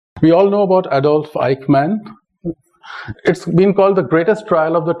We all know about Adolf Eichmann. It's been called the greatest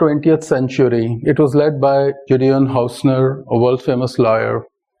trial of the 20th century. It was led by Gideon Hausner, a world-famous lawyer.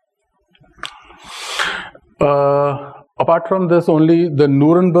 Apart from this, only the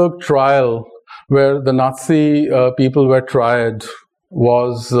Nuremberg trial, where the Nazi people were tried,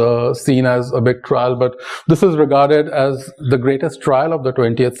 was seen as a big trial, but this is regarded as the greatest trial of the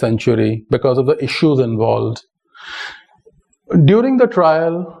 20th century because of the issues involved. During the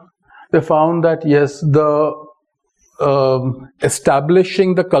trial, they found that yes, the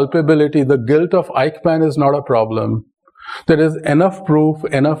establishing the culpability, the guilt of Eichmann is not a problem. There is enough proof,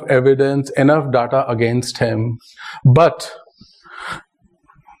 enough evidence, enough data against him. But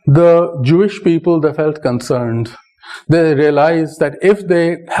the Jewish people, they felt concerned. They realized that if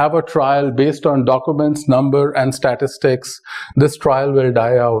they have a trial based on documents, number, and statistics, this trial will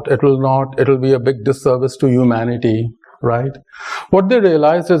die out. It will be a big disservice to humanity, right? What they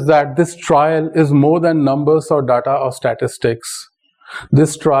realized is that this trial is more than numbers or data or statistics.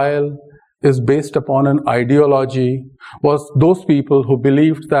 This trial is based upon an ideology, was those people who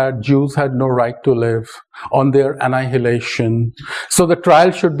believed that Jews had no right to live, on their annihilation. So the trial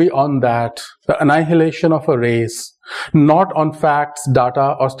should be on that, the annihilation of a race, not on facts,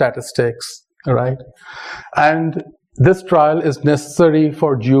 data, or statistics, right? And this trial is necessary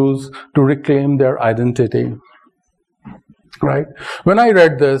for Jews to reclaim their identity, right? When I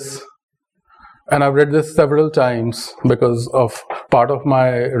read this, and I've read this several times because of part of my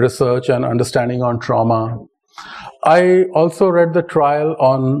research and understanding on trauma, I also read the trial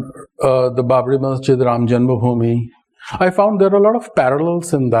on the Babri Masjid, Ram Janmabhoomi. I found there are a lot of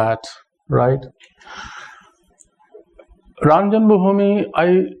parallels in that, right? Ram Janmabhoomi,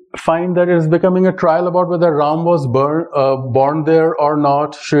 I find that it is becoming a trial about whether Ram was born there or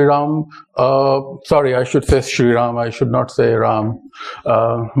not. Sri Ram, sorry, I should say Sri Ram, I should not say Ram,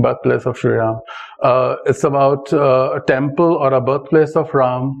 birthplace of Sri Ram. It's about a temple or a birthplace of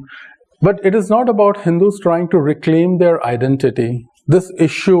Ram. But it is not about Hindus trying to reclaim their identity. This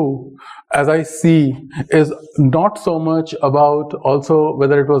issue, as I see, is not so much about also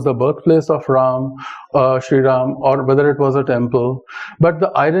whether it was the birthplace of Ram, Sri Ram, or whether it was a temple, but the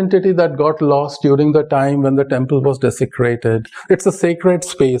identity that got lost during the time when the temple was desecrated. It's a sacred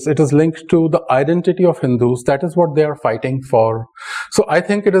space. It is linked to the identity of Hindus. That is what they are fighting for. So I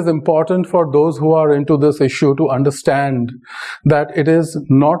think it is important for those who are into this issue to understand that it is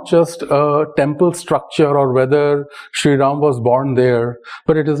not just a temple structure or whether Sri Ram was born there,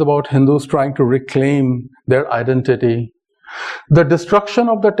 but it is about Hindus trying to reclaim their identity. The destruction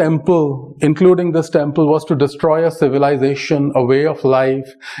of the temple, including this temple, was to destroy a civilization, a way of life,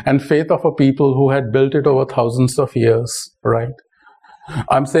 and faith of a people who had built it over thousands of years, right?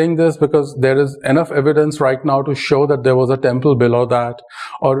 I'm saying this because there is enough evidence right now to show that there was a temple below that,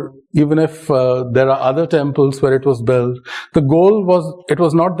 or even if there are other temples where it was built, the goal was, it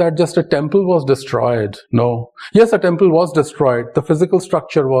was not that just a temple was destroyed. No. Yes, a temple was destroyed. The physical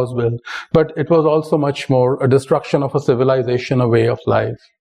structure was built, but it was also much more a destruction of a civilization, a way of life.